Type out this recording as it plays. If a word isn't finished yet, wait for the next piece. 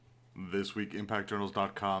This week,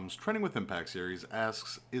 ImpactJournals.com's Trending with Impact series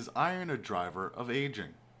asks, is iron a driver of aging?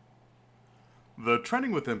 The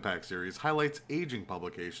Trending with Impact series highlights aging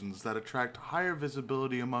publications that attract higher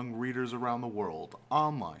visibility among readers around the world,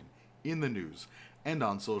 online, in the news, and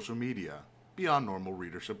on social media, beyond normal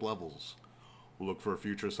readership levels. We'll look for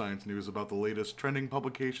future science news about the latest trending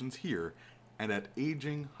publications here and at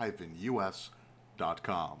aging-us.com.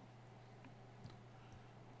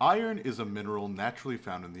 Iron is a mineral naturally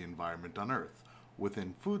found in the environment on Earth,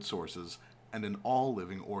 within food sources, and in all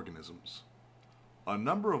living organisms. A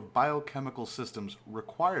number of biochemical systems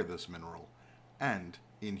require this mineral, and,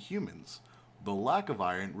 in humans, the lack of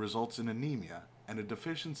iron results in anemia and a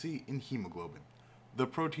deficiency in hemoglobin, the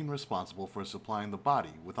protein responsible for supplying the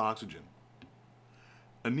body with oxygen.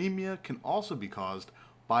 Anemia can also be caused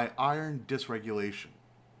by iron dysregulation.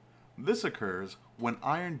 This occurs when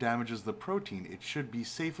iron damages the protein it should be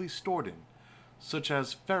safely stored in, such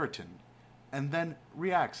as ferritin, and then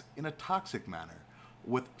reacts in a toxic manner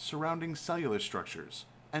with surrounding cellular structures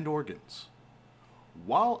and organs.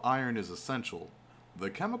 While iron is essential, the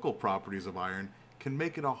chemical properties of iron can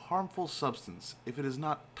make it a harmful substance if it is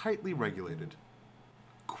not tightly regulated.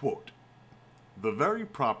 Quote, "The very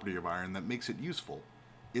property of iron that makes it useful,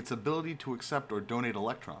 its ability to accept or donate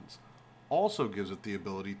electrons, also gives it the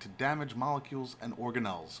ability to damage molecules and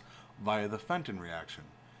organelles via the Fenton reaction,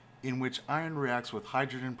 in which iron reacts with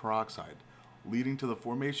hydrogen peroxide, leading to the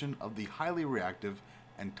formation of the highly reactive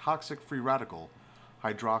and toxic free radical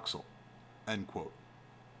hydroxyl." End quote.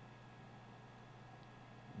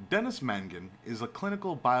 Dennis Mangan is a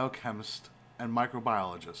clinical biochemist and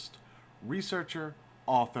microbiologist, researcher,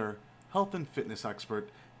 author, health and fitness expert,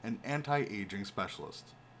 and anti-aging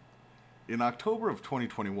specialist. In October of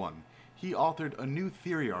 2021, he authored a new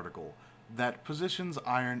theory article that positions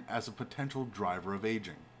iron as a potential driver of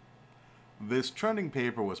aging. This trending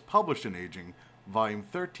paper was published in Aging, Volume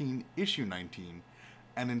 13, Issue 19,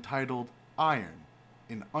 and entitled Iron,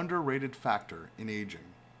 an Underrated Factor in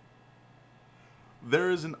Aging.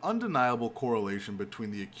 There is an undeniable correlation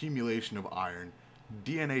between the accumulation of iron,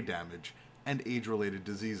 DNA damage, and age-related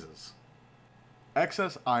diseases.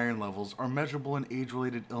 Excess iron levels are measurable in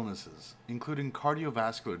age-related illnesses, including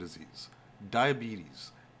cardiovascular disease,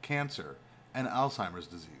 diabetes, cancer, and Alzheimer's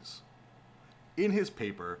disease. In his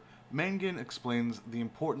paper, Mangan explains the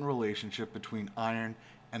important relationship between iron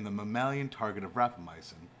and the mammalian target of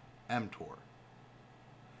rapamycin, mTOR.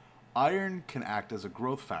 Iron can act as a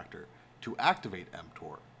growth factor to activate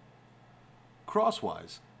mTOR.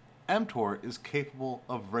 Crosswise, mTOR is capable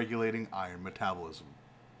of regulating iron metabolism.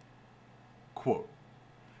 Quote,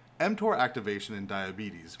 "mTOR activation in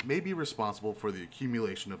diabetes may be responsible for the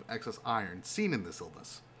accumulation of excess iron seen in this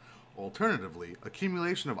illness. Alternatively,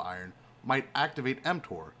 accumulation of iron might activate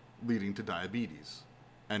mTOR, leading to diabetes."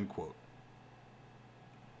 End quote.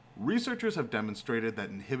 Researchers have demonstrated that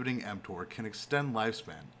inhibiting mTOR can extend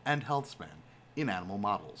lifespan and health span in animal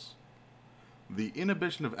models. The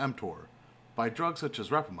inhibition of mTOR by drugs such as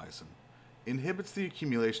rapamycin inhibits the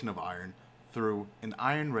accumulation of iron through an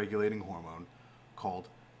iron-regulating hormone called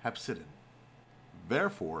hepcidin.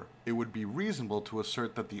 Therefore, it would be reasonable to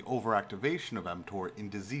assert that the overactivation of mTOR in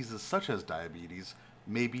diseases such as diabetes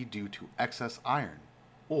may be due to excess iron,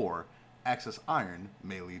 or excess iron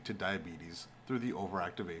may lead to diabetes through the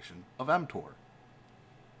overactivation of mTOR.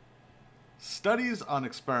 Studies on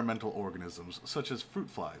experimental organisms such as fruit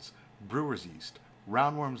flies, brewer's yeast,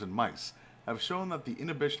 roundworms, and mice have shown that the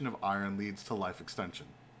inhibition of iron leads to life extension.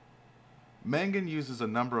 Mangan uses a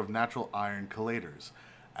number of natural iron chelators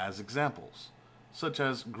as examples, such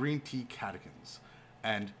as green tea catechins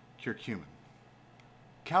and curcumin.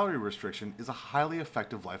 Calorie restriction is a highly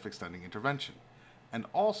effective life-extending intervention, and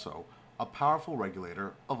also a powerful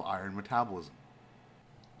regulator of iron metabolism.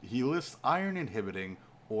 He lists iron-inhibiting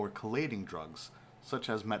or chelating drugs such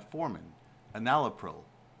as metformin, enalapril,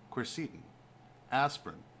 quercetin,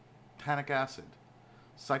 aspirin, tannic acid,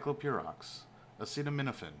 cyclopirox,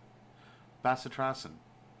 acetaminophen, bacitracin,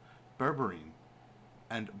 berberine,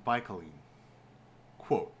 and bicaline.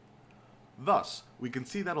 Quote, "Thus, we can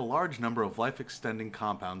see that a large number of life-extending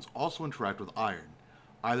compounds also interact with iron,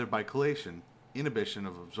 either by chelation, inhibition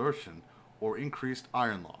of absorption, or increased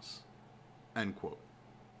iron loss." End quote.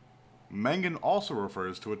 Mangan also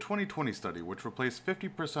refers to a 2020 study which replaced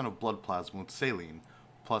 50% of blood plasma with saline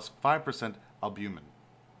plus 5% albumin.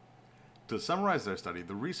 To summarize their study,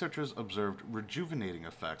 the researchers observed rejuvenating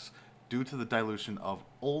effects due to the dilution of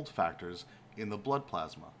old factors in the blood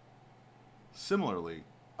plasma. Similarly,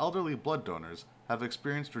 elderly blood donors have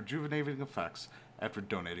experienced rejuvenating effects after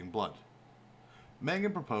donating blood.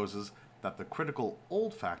 Mangan proposes that the critical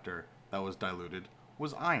old factor that was diluted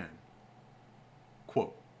was iron,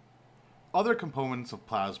 Quote, other components of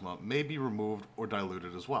plasma may be removed or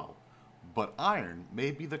diluted as well, but iron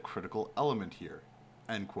may be the critical element here.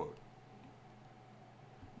 End quote.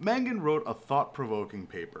 Mangan wrote a thought-provoking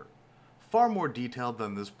paper, far more detailed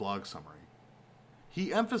than this blog summary.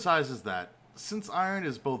 He emphasizes that, since iron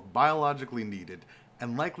is both biologically needed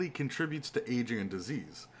and likely contributes to aging and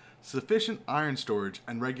disease, sufficient iron storage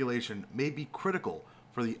and regulation may be critical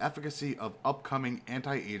for the efficacy of upcoming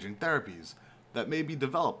anti-aging therapies that may be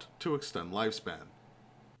developed to extend lifespan.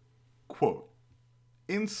 Quote,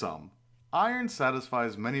 in sum, iron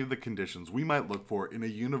satisfies many of the conditions we might look for in a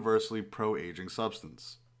universally pro-aging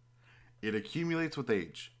substance. It accumulates with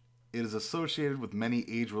age. It is associated with many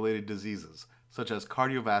age-related diseases, such as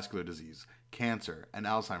cardiovascular disease, cancer, and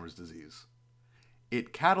Alzheimer's disease.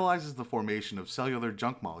 It catalyzes the formation of cellular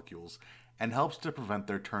junk molecules and helps to prevent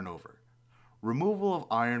their turnover. Removal of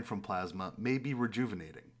iron from plasma may be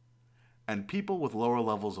rejuvenating, and people with lower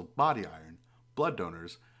levels of body iron, blood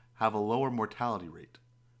donors, have a lower mortality rate.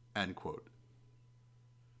 End quote.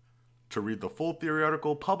 To read the full theory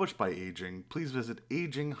article published by Aging, please visit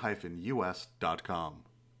aging-us.com.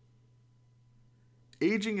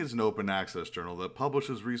 Aging is an open access journal that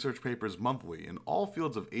publishes research papers monthly in all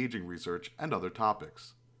fields of aging research and other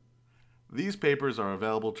topics. These papers are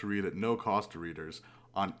available to read at no cost to readers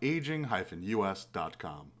on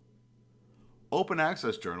aging-us.com. Open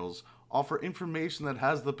access journals offer information that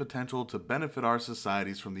has the potential to benefit our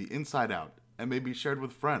societies from the inside out and may be shared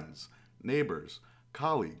with friends, neighbors,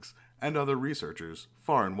 colleagues, and other researchers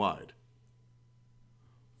far and wide.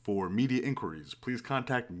 For media inquiries, please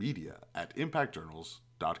contact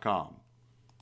media@impactjournals.com.